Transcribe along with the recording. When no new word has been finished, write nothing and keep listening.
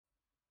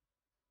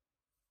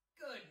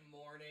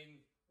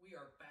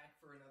are back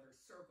for another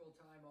circle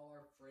time. All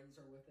our friends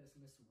are with us.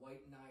 Miss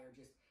White and I are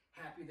just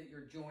happy that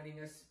you're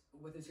joining us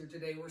with us here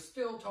today. We're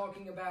still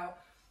talking about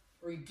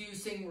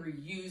reducing,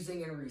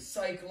 reusing, and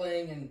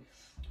recycling. And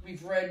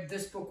we've read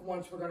this book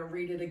once. We're going to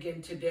read it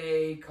again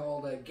today,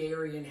 called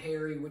Gary and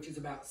Harry, which is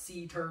about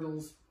sea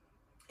turtles.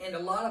 And a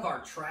lot of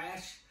our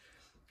trash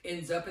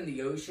ends up in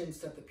the ocean,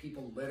 stuff that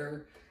people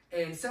litter.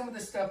 And some of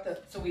the stuff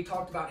that, so we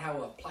talked about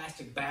how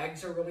plastic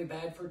bags are really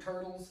bad for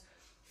turtles.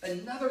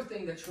 Another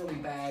thing that's really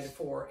bad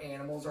for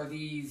animals are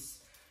these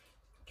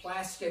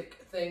plastic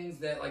things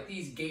that, like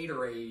these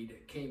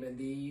Gatorade came in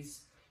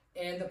these.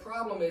 And the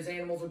problem is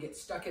animals will get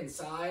stuck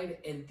inside,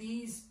 and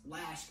these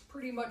last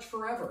pretty much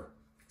forever.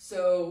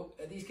 So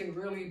these can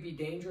really be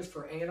dangerous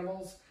for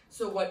animals.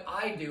 So what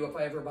I do if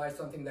I ever buy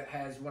something that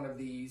has one of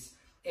these,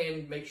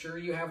 and make sure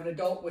you have an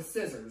adult with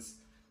scissors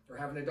or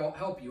have an adult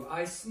help you,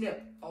 I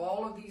snip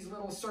all of these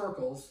little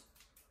circles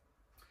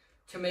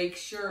to make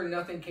sure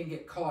nothing can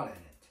get caught in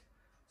it.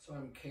 So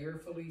I'm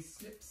carefully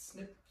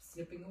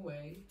snipping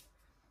away.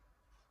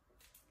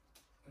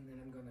 And then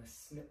I'm going to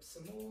snip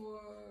some more,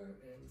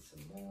 and some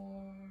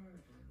more,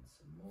 and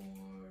some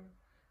more,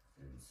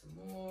 and some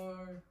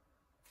more.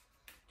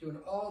 Doing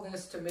all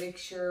this to make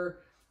sure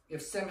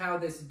if somehow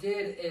this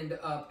did end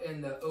up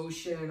in the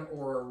ocean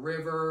or a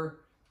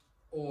river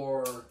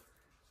or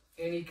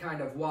any kind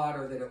of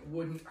water, that it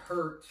wouldn't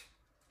hurt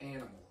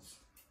animals.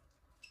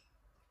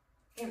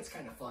 And it's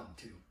kind of fun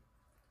too.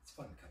 It's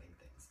fun cutting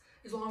things,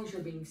 as long as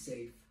you're being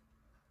safe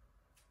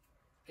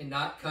and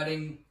not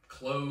cutting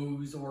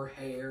clothes or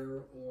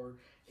hair or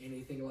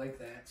anything like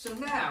that. So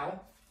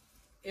now,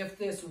 if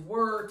this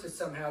were to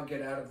somehow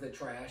get out of the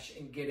trash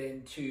and get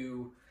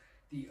into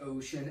the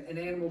ocean, an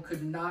animal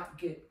could not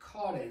get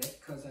caught in it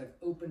because I've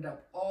opened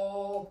up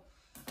all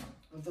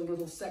of the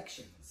little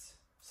sections.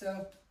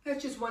 So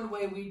that's just one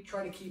way we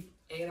try to keep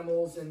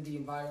animals and the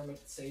environment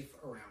safe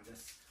around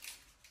us.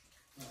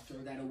 I'll throw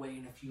that away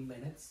in a few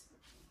minutes.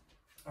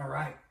 All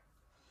right.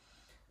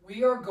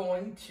 We are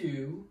going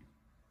to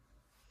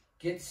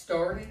get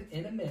started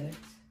in a minute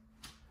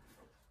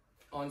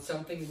on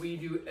something we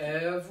do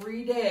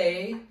every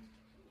day.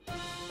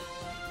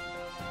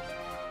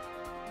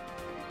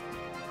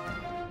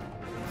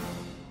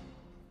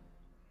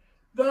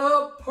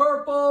 The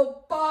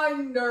purple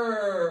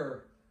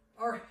binder.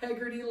 Our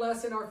heggerty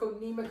lesson, our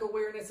phonemic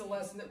awareness, a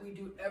lesson that we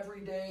do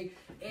every day.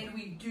 And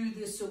we do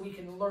this so we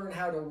can learn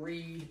how to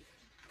read,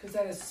 because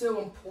that is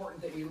so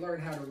important that we learn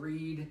how to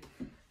read.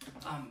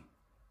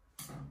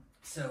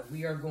 So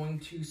we are going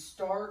to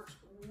start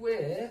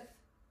with,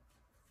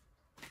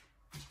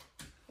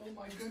 oh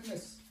my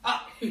goodness.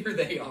 Here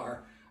they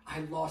are. I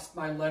lost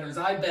my letters.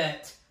 I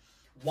bet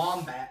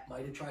Wombat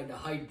might have tried to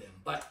hide them,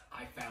 but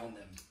I found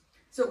them.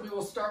 So we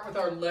will start with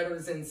our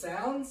letters and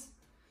sounds.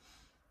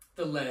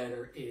 The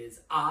letter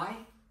is I.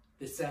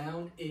 The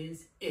sound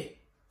is I.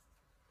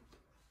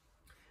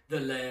 The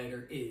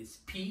letter is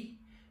P.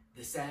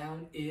 The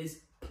sound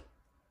is P.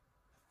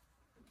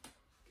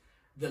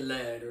 The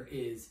letter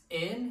is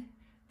N.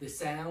 The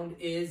sound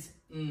is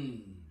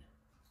N.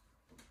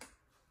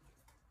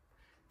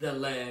 The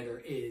letter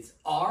is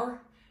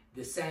R.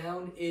 The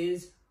sound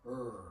is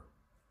R.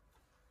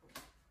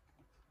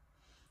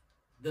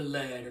 The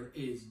letter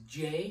is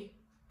J.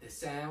 The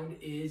sound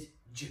is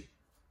J.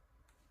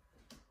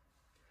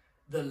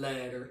 The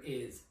letter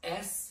is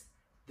S.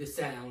 The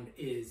sound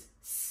is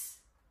S.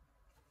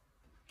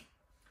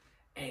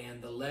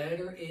 And the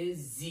letter is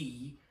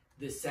Z.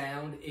 The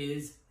sound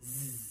is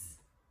Z.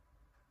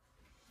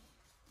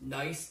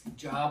 Nice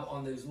job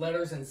on those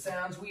letters and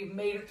sounds. We've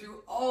made it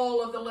through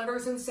all of the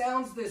letters and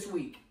sounds this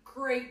week.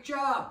 Great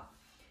job.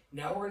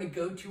 Now we're going to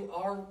go to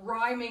our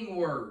rhyming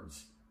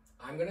words.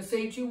 I'm going to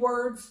say 2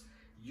 words.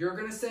 You're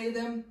going to say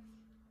them.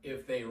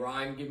 If they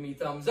rhyme, give me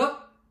thumbs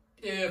up.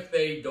 If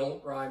they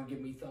don't rhyme,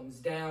 give me thumbs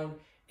down.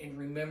 And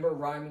remember,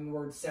 rhyming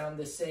words sound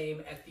the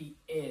same at the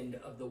end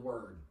of the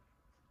word.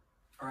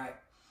 All right,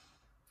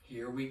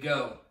 here we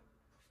go.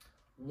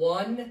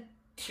 1,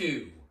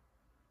 2.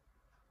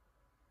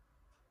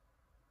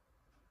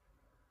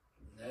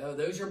 No,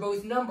 those are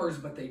both numbers,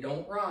 but they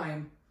don't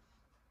rhyme.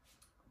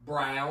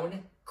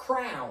 Brown,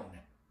 crown.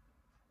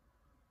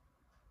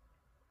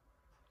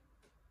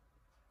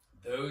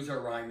 Those are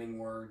rhyming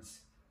words.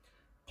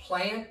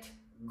 Plant,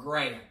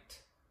 grant.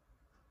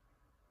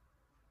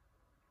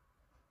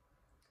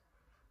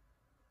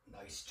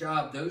 Nice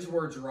job. Those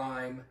words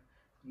rhyme.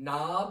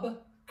 Knob,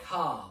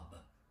 cob.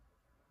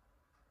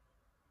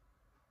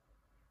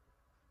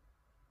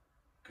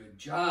 Good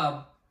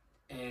job.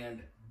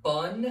 And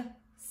bun,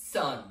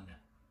 sun.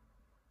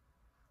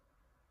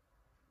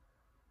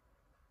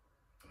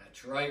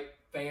 That's right.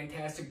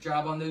 Fantastic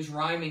job on those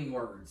rhyming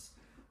words.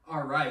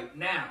 All right.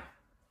 Now,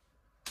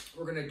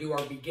 we're going to do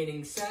our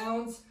beginning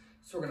sounds.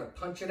 So we're going to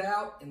punch it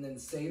out and then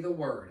say the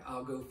word.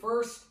 I'll go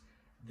first.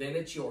 Then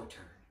it's your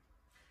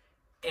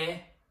turn.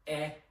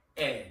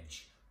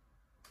 Edge.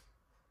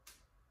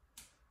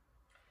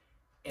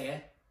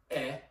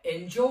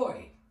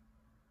 Enjoy.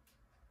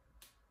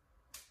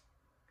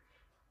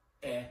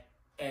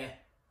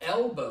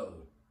 Elbow.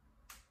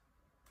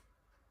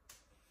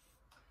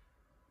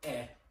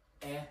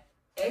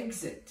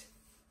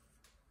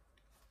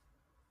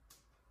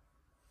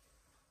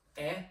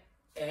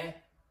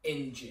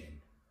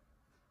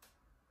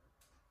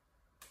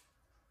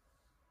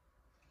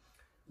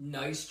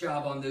 Nice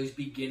job on those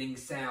beginning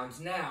sounds.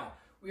 Now,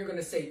 we're going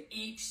to say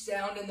each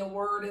sound in the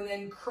word and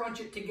then crunch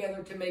it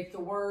together to make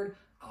the word.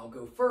 I'll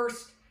go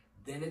first,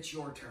 then it's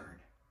your turn.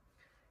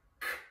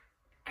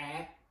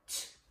 K-at,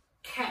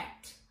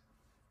 cat.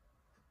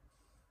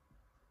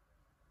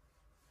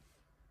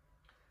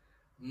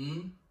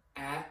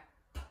 M-at,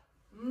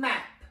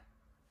 map.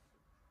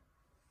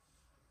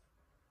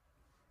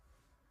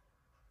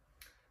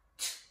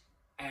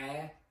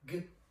 T-ag,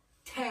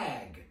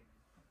 tag.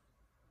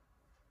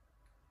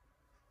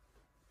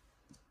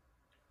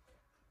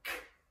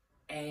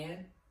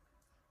 K-and,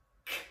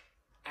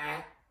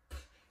 k-at,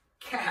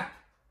 cap.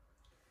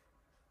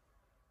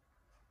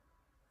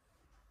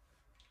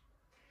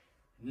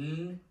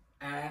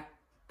 N-ap,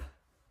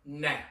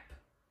 nap.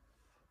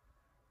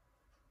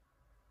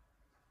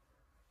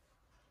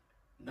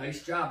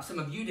 Nice job. Some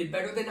of you did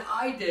better than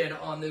I did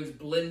on those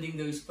blending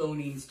those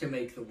phonemes to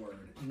make the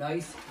word.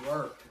 Nice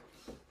work.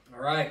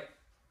 All right.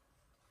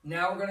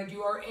 Now we're going to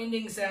do our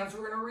ending sounds.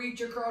 We're going to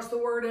reach across the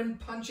word and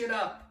punch it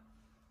up.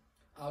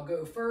 I'll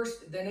go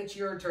first, then it's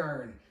your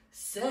turn.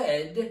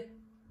 Said,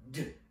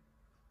 d.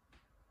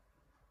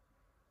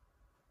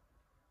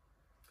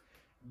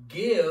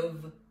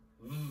 Give,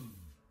 v.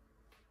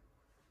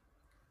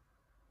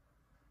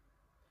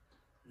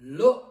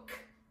 Look,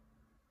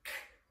 k.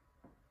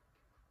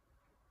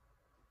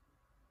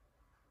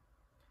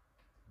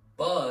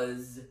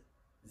 Buzz,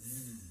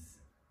 z.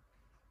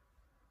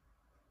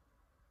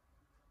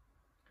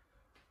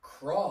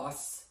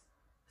 Cross,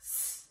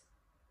 s.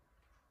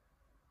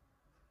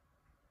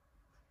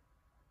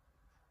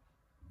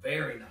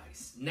 Very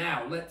nice.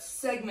 Now, let's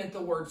segment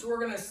the word. So we're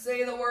going to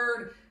say the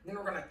word, then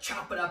we're going to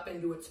chop it up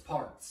into its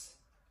parts.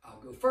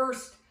 I'll go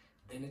first,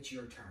 then it's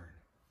your turn.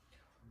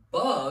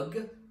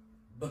 Bug,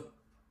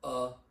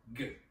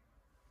 b-a-g.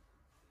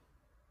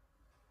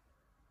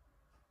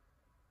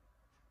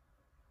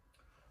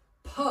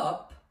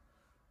 Pup,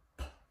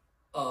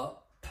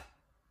 p-a-p.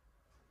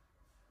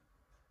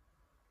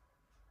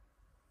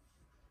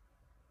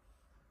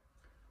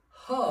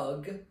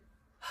 Hug,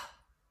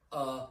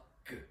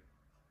 h-a-g.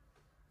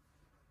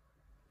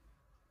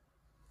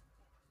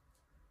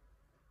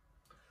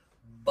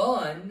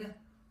 Bun,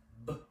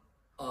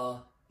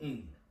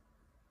 b-a-n.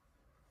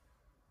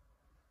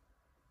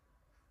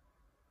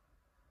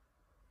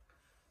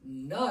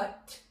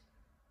 Nut,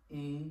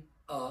 n-a-t.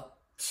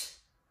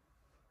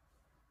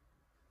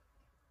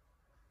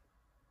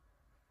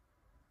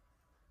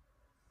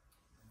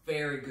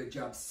 Very good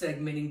job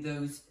segmenting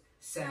those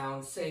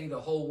sounds, saying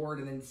the whole word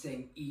and then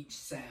saying each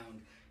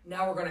sound.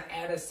 Now we're going to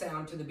add a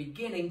sound to the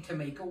beginning to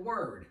make a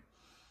word.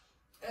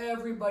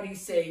 Everybody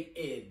say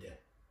id.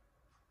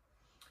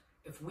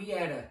 If we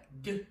add a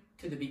d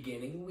to the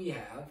beginning, we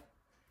have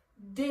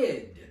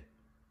did.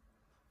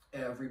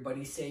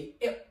 Everybody say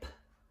ip.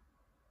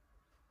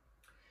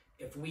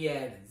 If we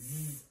add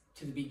z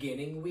to the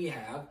beginning, we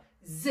have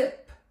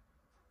zip.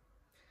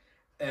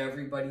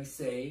 Everybody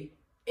say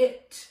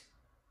it.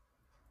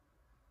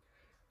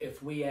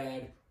 If we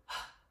add h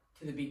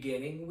to the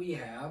beginning, we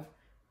have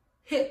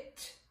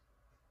hit.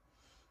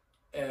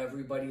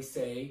 Everybody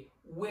say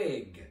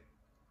wig.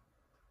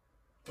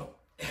 Oh,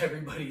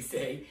 everybody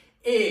say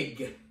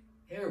ig.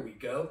 There we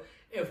go.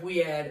 If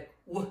we add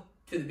w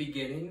to the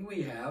beginning,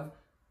 we have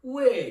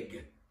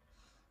wig.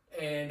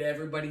 And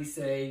everybody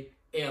say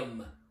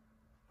m.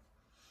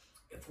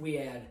 If we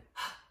add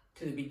h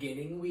to the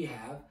beginning, we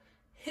have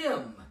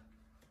him.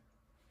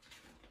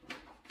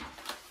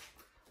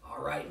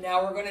 All right,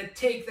 now we're going to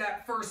take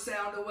that first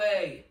sound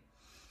away.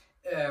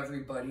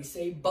 Everybody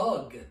say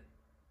bug.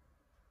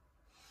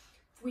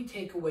 If we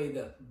take away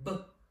the b,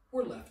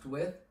 we're left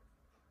with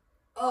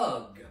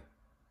ugh.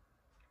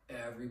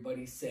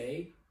 Everybody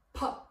say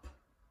pup.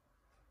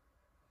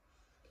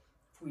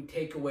 If we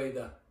take away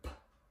the p,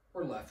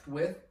 we're left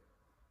with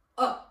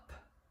up.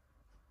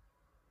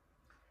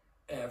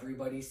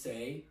 Everybody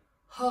say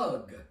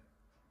hug.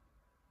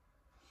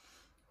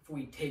 If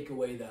we take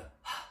away the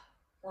h,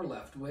 we're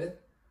left with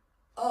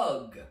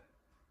ugh.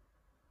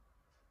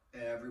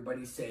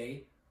 Everybody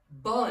say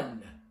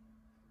bun.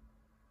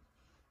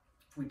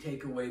 If we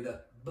take away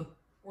the b,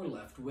 we're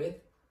left with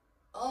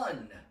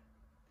un.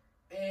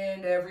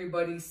 And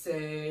everybody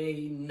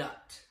say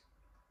nut.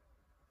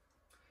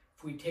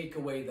 If we take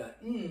away the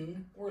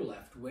n, we're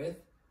left with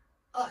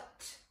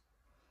ut.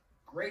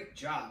 Great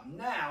job.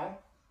 Now,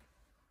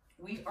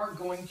 we are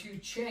going to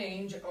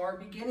change our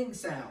beginning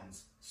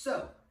sounds.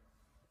 So,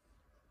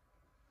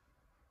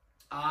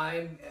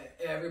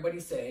 everybody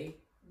say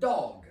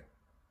dog.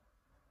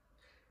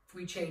 If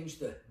we change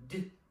the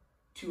d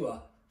to a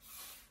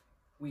f,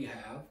 we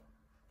have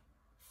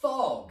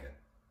fog.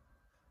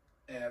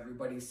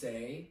 Everybody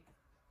say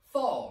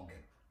fog.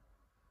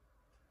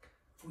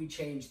 If we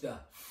change the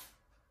f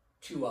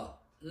to a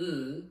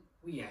l,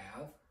 we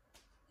have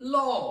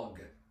log.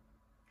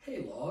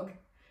 Hey, log.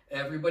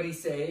 Everybody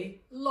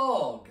say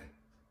log.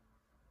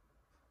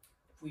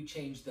 If we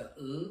change the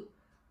l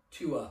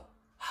to a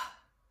h,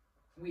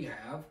 we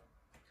have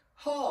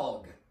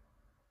hog.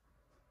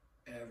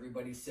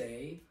 Everybody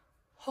say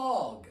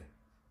hog.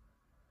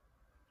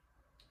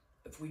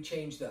 If we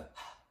change the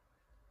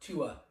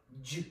to a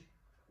j,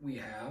 we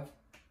have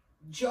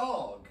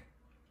jog.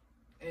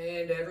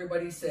 And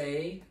everybody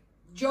say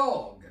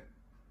jog.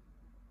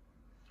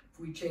 If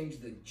we change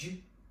the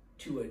j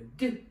to a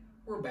d,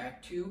 we're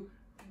back to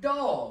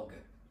dog.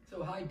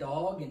 So hi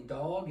dog and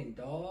dog and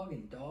dog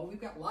and dog.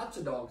 We've got lots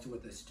of dogs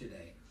with us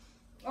today.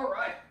 All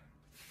right.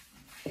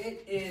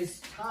 It is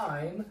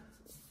time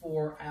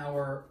for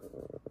our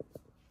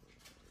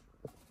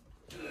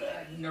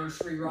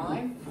nursery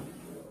rhyme.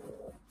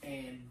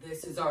 And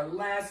this is our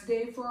last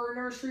day for our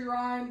nursery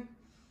rhyme.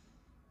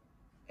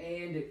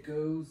 And it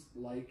goes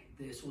like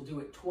this. We'll do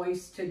it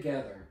twice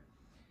together.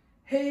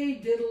 Hey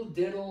diddle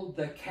diddle,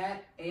 the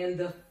cat and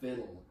the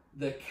fiddle.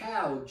 The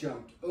cow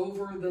jumped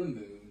over the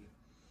moon.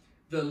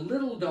 The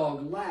little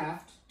dog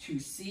laughed to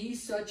see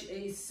such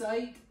a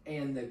sight,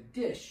 and the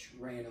dish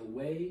ran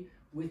away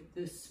with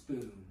the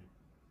spoon.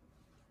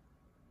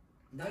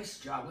 Nice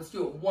job. Let's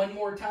do it one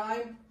more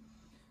time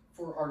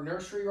for our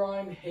nursery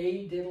rhyme.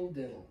 Hey diddle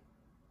diddle.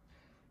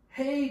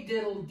 Hey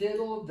diddle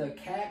diddle, the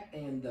cat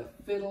and the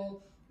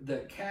fiddle.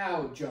 The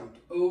cow jumped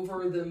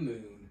over the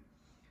moon.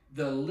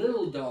 The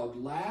little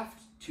dog laughed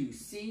to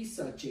see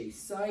such a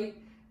sight,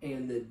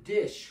 and the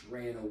dish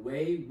ran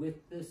away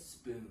with the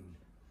spoon.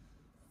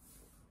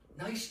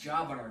 Nice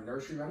job on our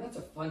nursery rhyme. That's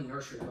a fun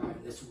nursery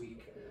rhyme this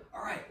week.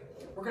 All right,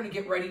 we're going to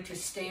get ready to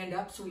stand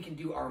up so we can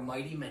do our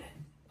Mighty Minute.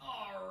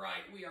 All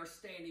right, we are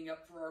standing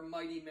up for our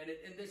Mighty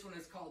Minute, and this one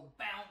is called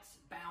Bounce,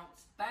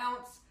 Bounce,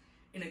 Bounce,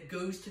 and it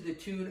goes to the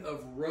tune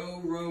of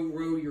Row, Row,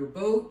 Row Your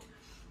Boat.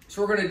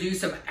 So we're going to do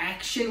some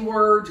action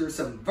words or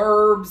some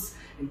verbs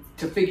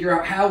to figure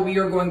out how we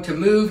are going to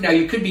move. Now,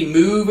 you could be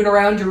moving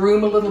around your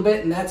room a little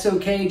bit, and that's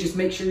okay. Just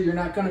make sure you're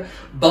not going to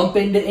bump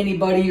into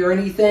anybody or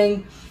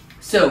anything.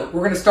 So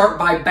we're going to start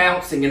by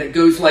bouncing, and it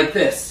goes like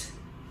this.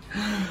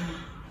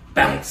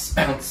 Bounce,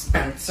 bounce,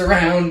 bounce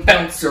around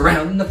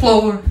the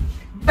floor.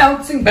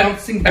 Bouncing,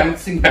 bouncing,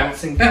 bouncing,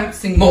 bouncing,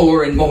 bouncing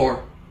more and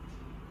more.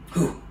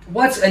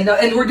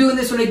 And we're doing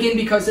this one again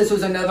because this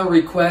was another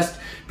request.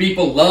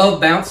 People love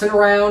bouncing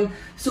around.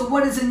 So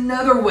what is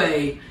another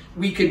way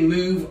we could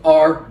move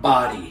our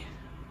body?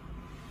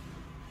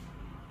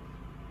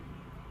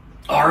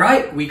 All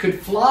right, we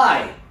could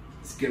fly.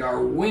 Let's get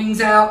our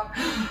wings out.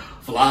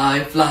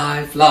 Fly,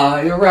 fly,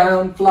 fly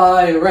around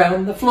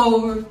the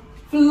floor.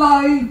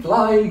 Flying,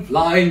 flying,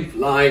 flying,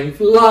 flying,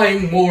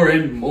 flying more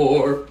and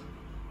more.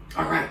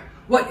 All right,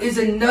 what is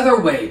another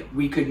way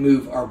we could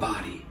move our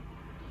body?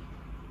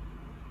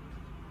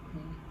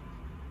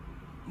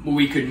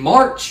 We could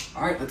march.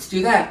 All right, let's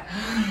do that.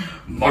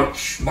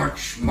 March,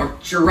 march,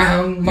 march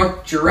around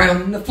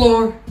the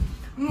floor.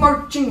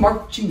 Marching,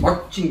 marching,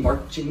 marching,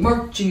 marching,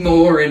 marching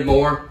more and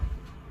more.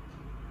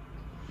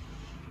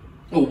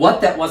 Well,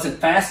 what? That wasn't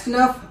fast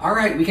enough? All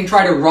right, we can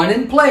try to run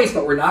in place,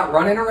 but we're not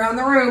running around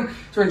the room.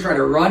 So we're going to try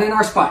to run in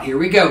our spot. Here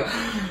we go.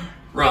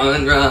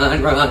 Run,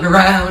 run, run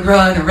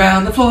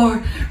around the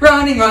floor.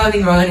 Running,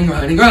 running, running,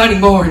 running, running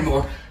more and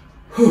more.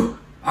 Whew.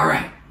 All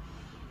right.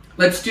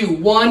 Let's do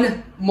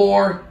one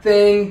more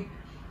thing.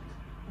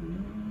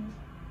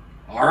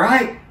 All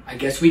right. I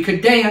guess we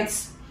could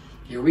dance.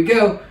 Here we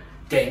go.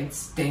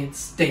 Dance,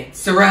 dance,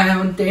 dance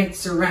around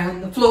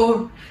the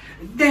floor.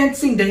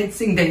 Dancing,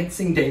 dancing,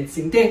 dancing,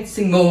 dancing,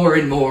 dancing more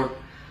and more.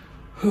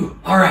 Whew.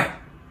 All right.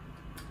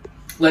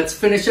 Let's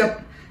finish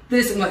up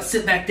this and let's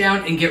sit back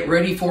down and get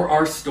ready for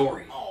our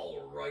story.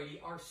 All righty.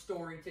 Our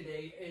story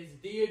today is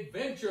The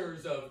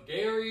Adventures of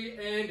Gary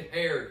and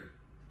Harry,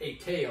 A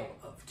Tale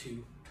of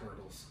Two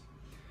Turtles.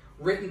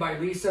 Written by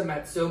Lisa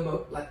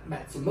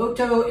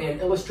Matsumoto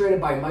and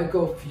illustrated by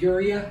Michael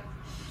Furia.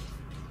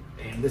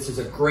 And this is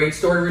a great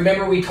story.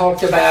 Remember, we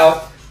talked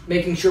about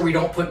making sure we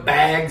don't put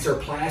bags or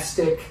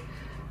plastic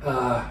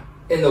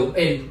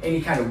in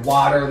any kind of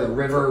water, the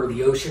river or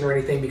the ocean or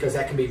anything, because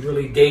that can be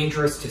really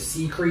dangerous to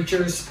sea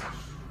creatures.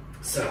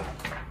 So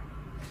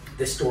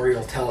this story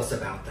will tell us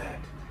about that.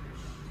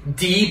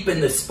 Deep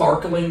in the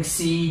sparkling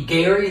sea,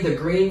 Gary the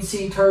green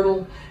sea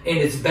turtle and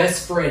his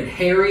best friend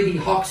Harry the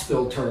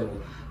hawksbill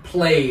turtle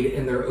played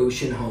in their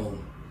ocean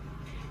home.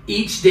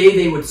 Each day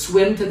they would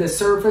swim to the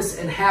surface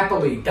and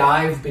happily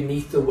dive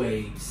beneath the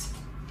waves.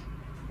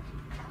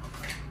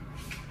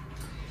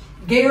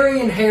 Gary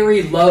and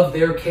Harry loved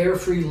their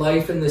carefree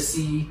life in the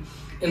sea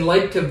and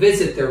liked to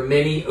visit their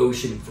many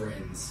ocean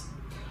friends,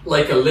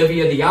 like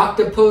Olivia the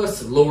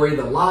octopus, Lori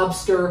the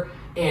lobster,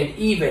 and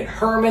even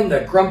Herman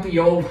the grumpy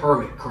old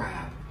hermit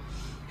crab,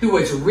 who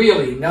was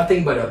really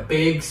nothing but a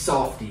big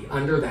softy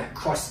under that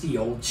crusty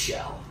old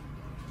shell.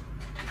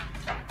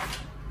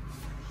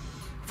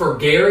 For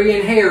Gary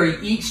and Harry,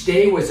 each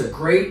day was a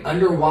great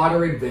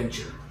underwater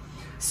adventure.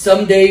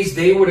 Some days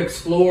they would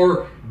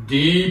explore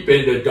deep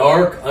into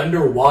dark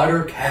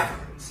underwater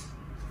caverns.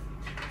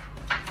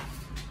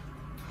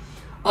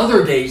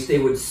 Other days they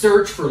would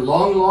search for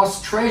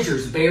long-lost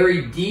treasures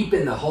buried deep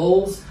in the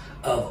hulls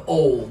of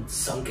old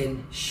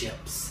sunken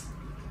ships.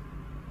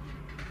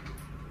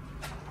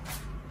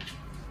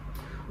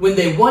 When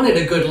they wanted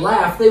a good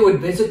laugh, they would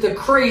visit the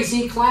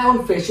crazy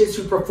clownfishes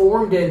who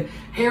performed in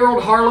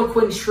Harold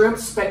Harlequin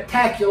Shrimp's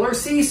spectacular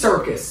sea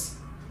circus.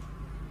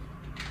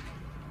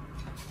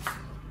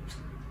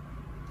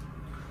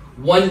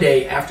 One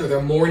day after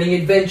their morning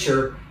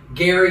adventure,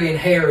 Gary and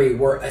Harry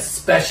were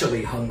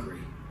especially hungry.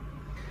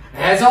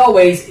 As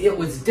always, it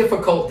was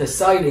difficult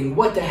deciding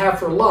what to have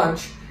for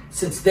lunch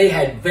since they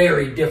had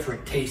very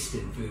different tastes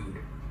in food.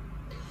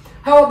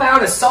 "How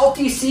about a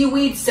salty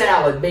seaweed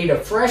salad made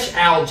of fresh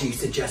algae?"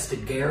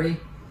 suggested Gary.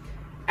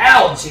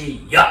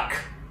 "Algae, yuck!"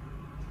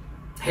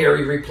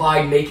 Harry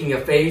replied, making a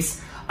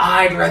face.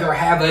 "I'd rather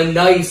have a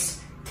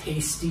nice,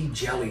 tasty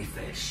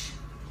jellyfish."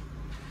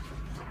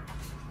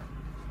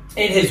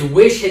 And his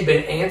wish had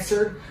been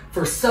answered,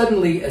 for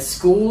suddenly a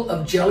school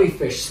of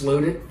jellyfish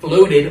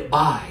floated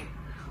by.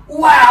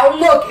 "Wow,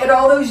 look at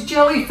all those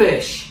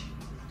jellyfish!"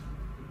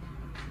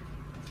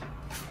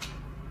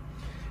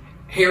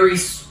 Harry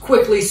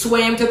quickly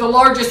swam to the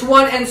largest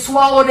one and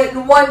swallowed it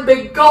in one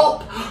big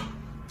gulp.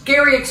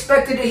 Gary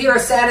expected to hear a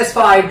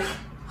satisfied,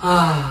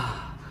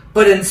 "Ah,"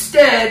 but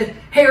instead,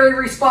 Harry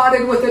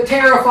responded with a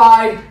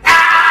terrified,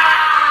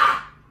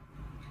 "Ah!"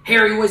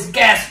 Harry was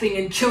gasping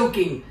and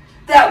choking.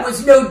 That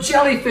was no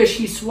jellyfish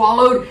he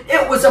swallowed,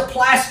 it was a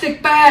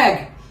plastic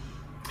bag.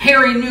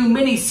 Harry knew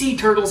many sea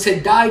turtles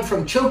had died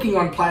from choking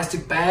on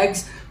plastic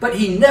bags, but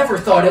he never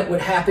thought it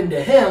would happen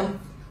to him.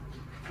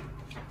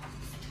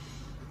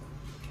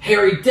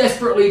 Harry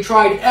desperately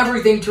tried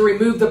everything to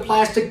remove the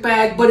plastic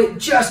bag, but it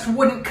just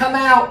wouldn't come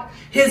out.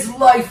 His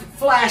life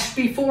flashed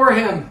before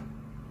him.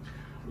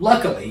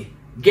 Luckily,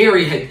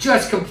 Gary had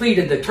just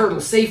completed the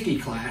turtle safety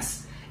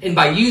class, and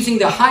by using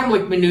the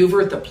Heimlich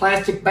maneuver, the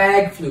plastic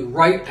bag flew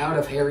right out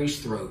of Harry's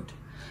throat.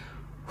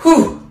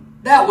 "Whew,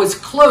 that was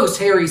close,"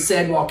 Harry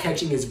said while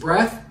catching his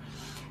breath.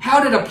 "How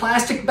did a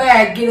plastic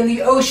bag get in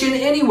the ocean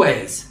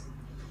anyways?"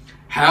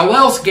 "How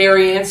else?"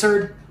 Gary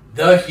answered.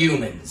 "The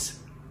humans.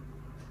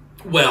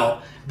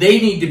 Well, they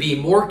need to be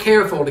more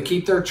careful to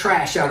keep their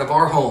trash out of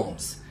our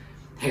homes,"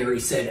 Harry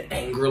said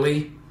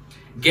angrily.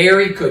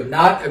 Gary could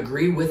not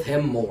agree with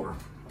him more.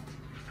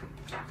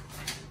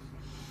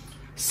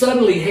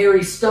 Suddenly,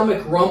 Harry's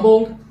stomach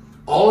rumbled.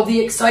 All of the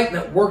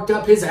excitement worked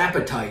up his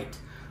appetite.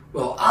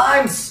 "Well,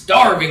 I'm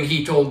starving,"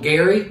 he told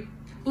Gary.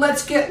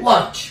 "Let's get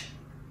lunch."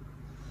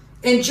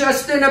 And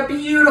just then a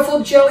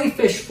beautiful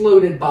jellyfish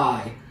floated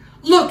by.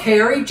 "Look,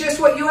 Harry, just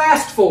what you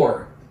asked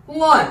for.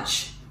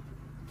 Lunch."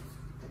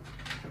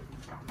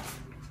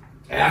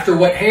 After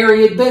what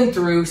Harry had been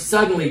through,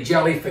 suddenly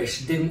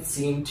jellyfish didn't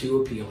seem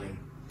too appealing.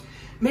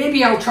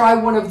 "Maybe I'll try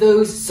one of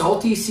those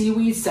salty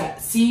seaweed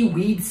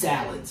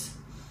salads."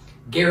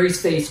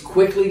 Gary's face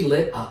quickly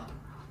lit up.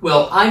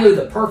 "Well, I know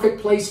the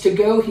perfect place to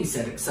go," he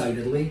said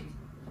excitedly.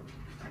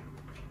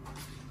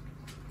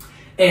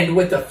 And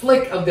with the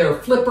flick of their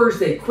flippers,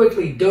 they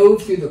quickly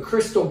dove through the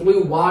crystal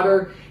blue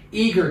water,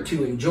 eager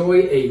to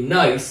enjoy a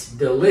nice,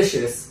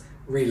 delicious,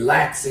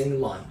 relaxing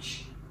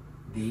lunch.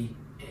 The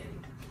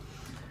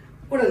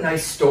What a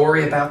nice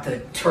story about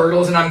the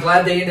turtles, and I'm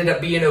glad they ended up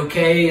being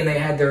okay and they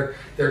had their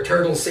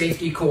turtle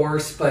safety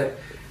course, but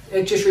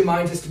it just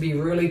reminds us to be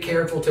really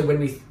careful to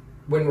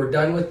when we're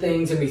done with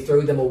things and we throw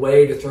them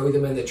away, to throw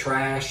them in the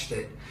trash,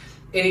 that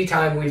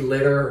anytime we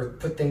litter or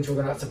put things where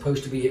they're not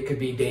supposed to be, it could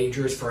be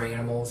dangerous for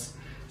animals.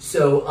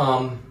 So,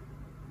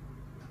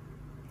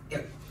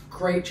 yeah,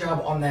 great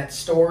job on that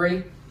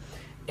story.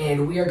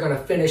 And we are going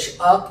to finish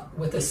up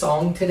with a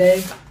song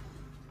today.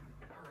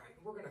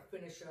 We're going to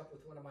finish up with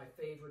one of my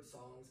favorite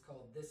songs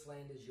called "This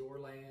Land Is Your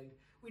Land."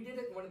 We did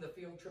it in one of the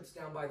field trips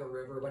down by the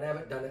river, but I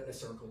haven't done it in a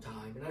circle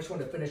time. And I just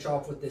want to finish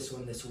off with this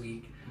one this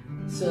week.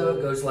 So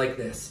it goes like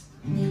this.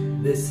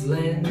 This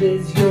land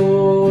is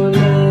your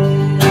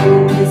land,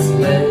 this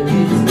land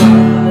is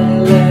my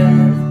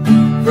land.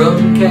 From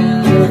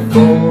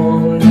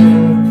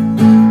California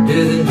to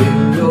the New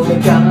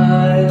York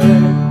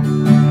Island,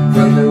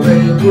 from the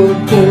redwood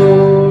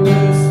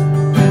forest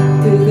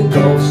to the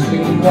Gulf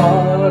Stream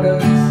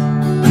waters.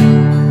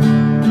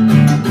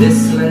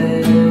 This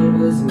land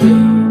was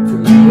made for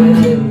you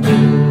and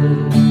me.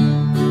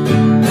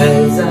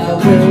 As I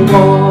went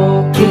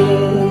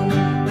walking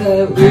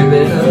that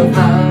ribbon of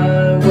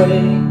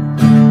highway,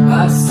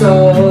 I saw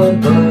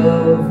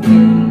above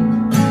me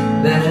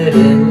that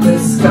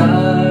endless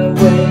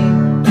skyway.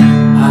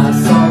 I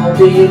saw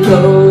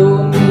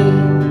below me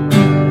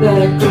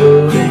that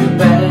golden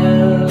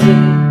valley.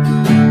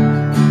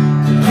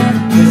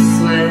 This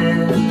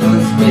land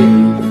was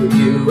made for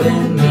you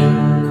and me.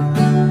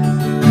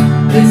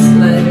 This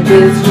land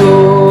is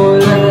your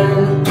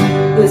land,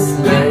 this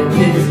land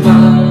is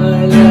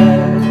my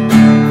land.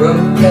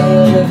 From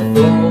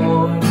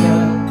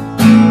California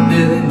to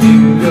the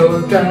New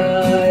York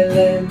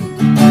Island,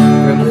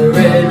 from the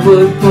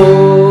redwood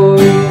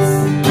forest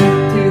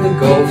to the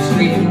Gulf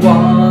Stream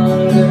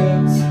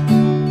waters.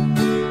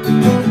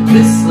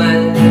 This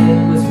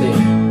land was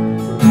made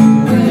for you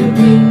and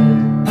me.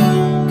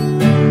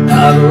 I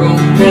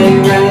roam and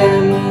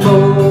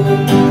ramble,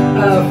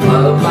 I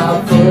follow my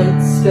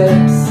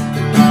footsteps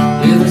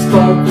to the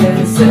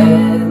sparkling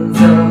sands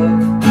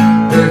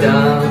of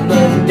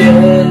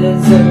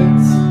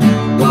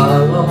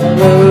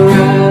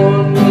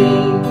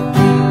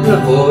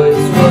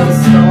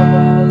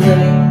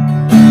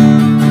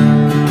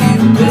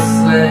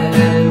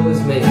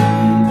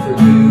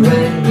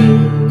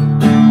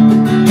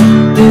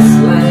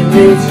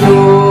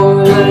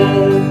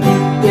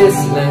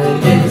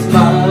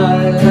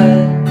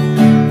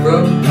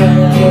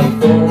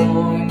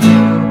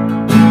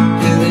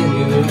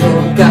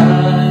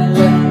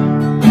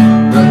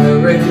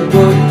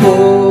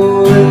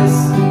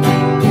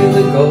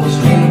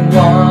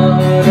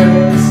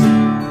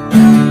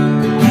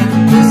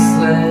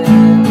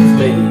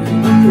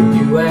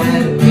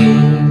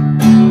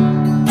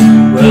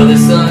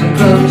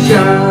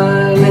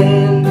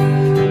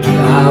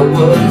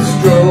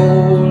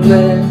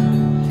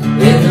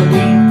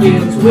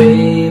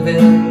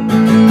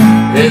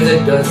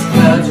dust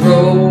clouds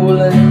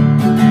rolling,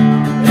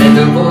 and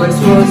a voice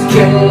was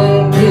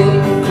chanting,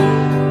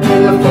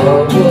 and the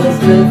fog was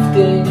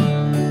lifting.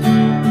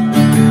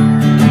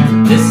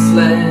 This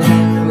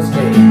land was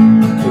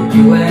made for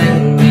you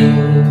and me.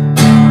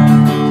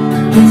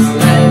 This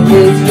land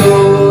is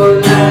your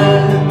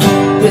land,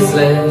 this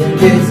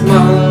land is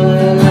my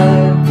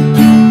land.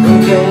 From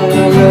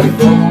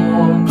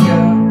California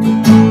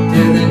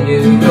to the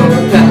New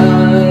York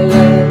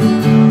Island,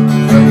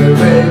 from the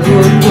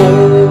redwood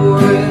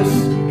forest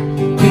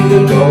to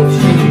the Gulf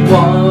Stream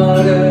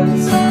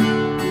waters.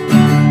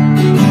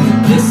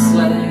 This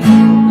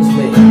land was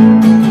made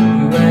for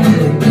you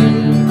and me.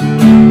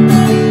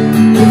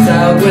 As I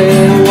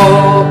went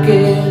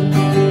walking,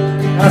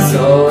 I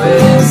saw a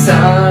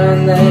sign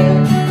there,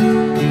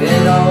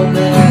 and on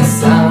that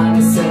sign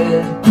it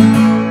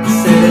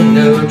said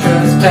no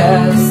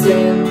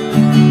trespassing.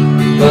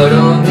 But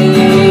on the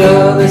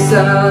other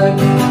side,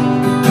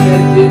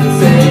 it didn't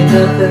say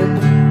nothing.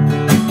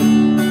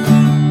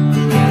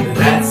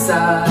 That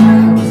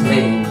side was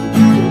made for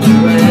you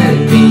and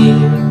me.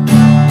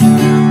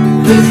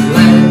 This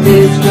land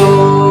is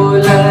your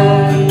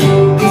land,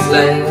 this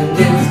land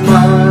is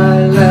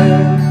my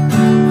land.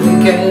 From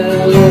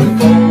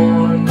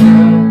California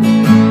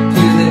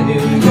to the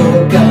New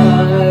York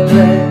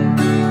Island,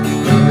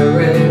 from the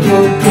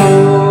redwood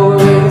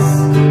forest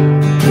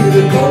to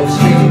the Gulf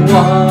Stream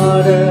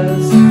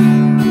waters.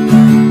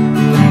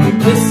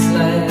 This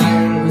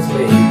land was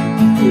made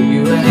for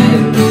you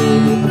and me.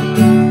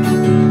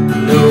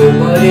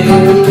 Nobody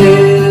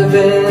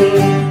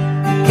living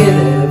can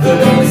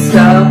ever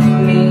stop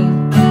me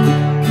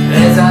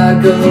as I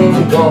go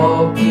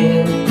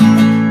walking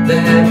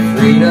that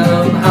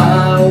freedom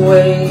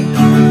highway.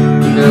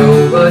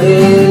 Nobody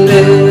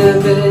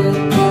living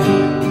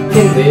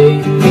can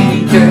make me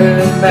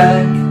turn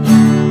back,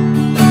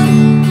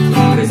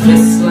 'cause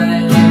this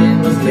land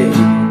was made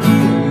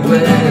for you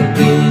and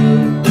me.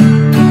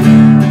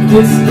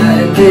 This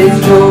land is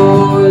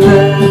your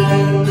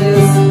land,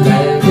 this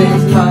land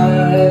is my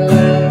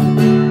land.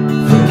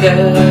 From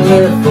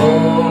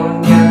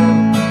California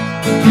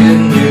to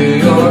New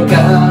York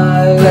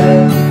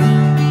Island,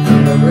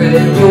 from the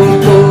redwood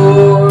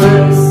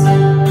forest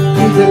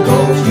to the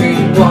Gulf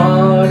Stream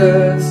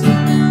waters.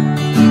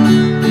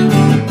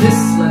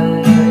 This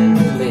land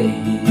was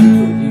made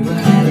for you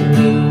and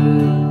me.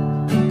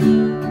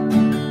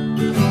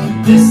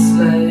 This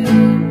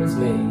land was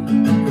made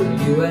for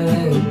you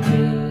and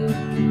me.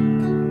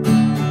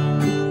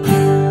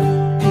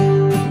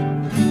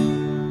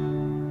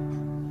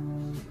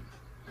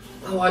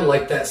 Oh, I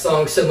like that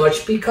song so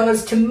much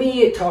because to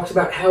me it talks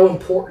about how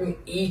important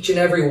each and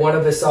every one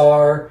of us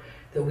are,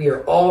 that we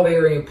are all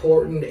very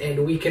important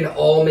and we can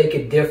all make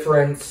a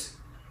difference,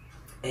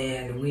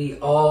 and we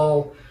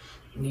all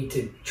need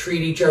to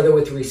treat each other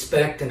with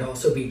respect and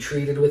also be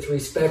treated with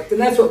respect.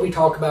 And that's what we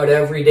talk about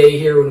every day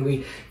here when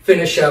we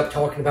finish up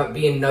talking about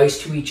being nice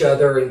to each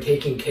other and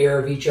taking care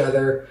of each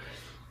other.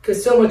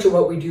 Because so much of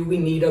what we do, we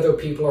need other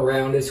people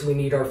around us, we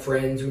need our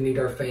friends, we need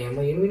our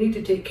family, and we need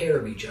to take care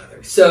of each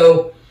other.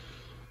 So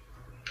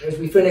as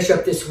we finish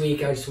up this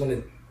week, I just want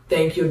to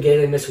thank you again,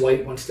 and Miss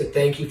White wants to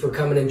thank you for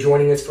coming and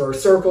joining us for our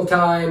circle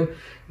time.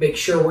 Make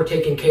sure we're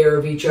taking care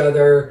of each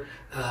other.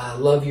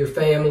 Love your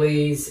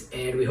families,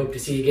 and we hope to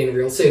see you again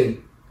real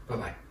soon.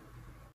 Bye-bye.